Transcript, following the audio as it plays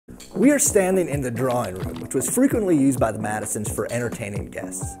We are standing in the drawing room, which was frequently used by the Madisons for entertaining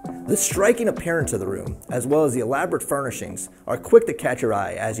guests. The striking appearance of the room, as well as the elaborate furnishings, are quick to catch your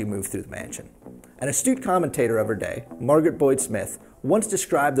eye as you move through the mansion. An astute commentator of her day, Margaret Boyd Smith, once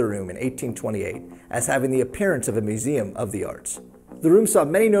described the room in 1828 as having the appearance of a museum of the arts. The room saw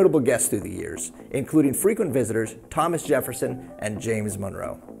many notable guests through the years, including frequent visitors Thomas Jefferson and James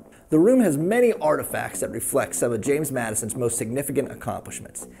Monroe. The room has many artifacts that reflect some of James Madison's most significant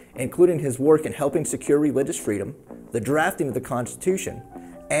accomplishments, including his work in helping secure religious freedom, the drafting of the Constitution,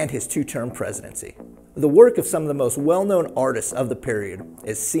 and his two-term presidency. The work of some of the most well-known artists of the period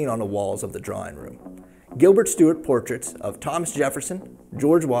is seen on the walls of the drawing room. Gilbert Stuart portraits of Thomas Jefferson,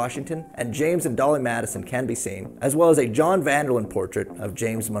 George Washington, and James and Dolly Madison can be seen, as well as a John Vanderlyn portrait of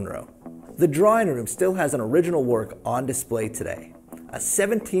James Monroe. The drawing room still has an original work on display today, a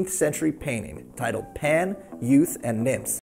 17th century painting titled Pan, Youth, and Nymphs,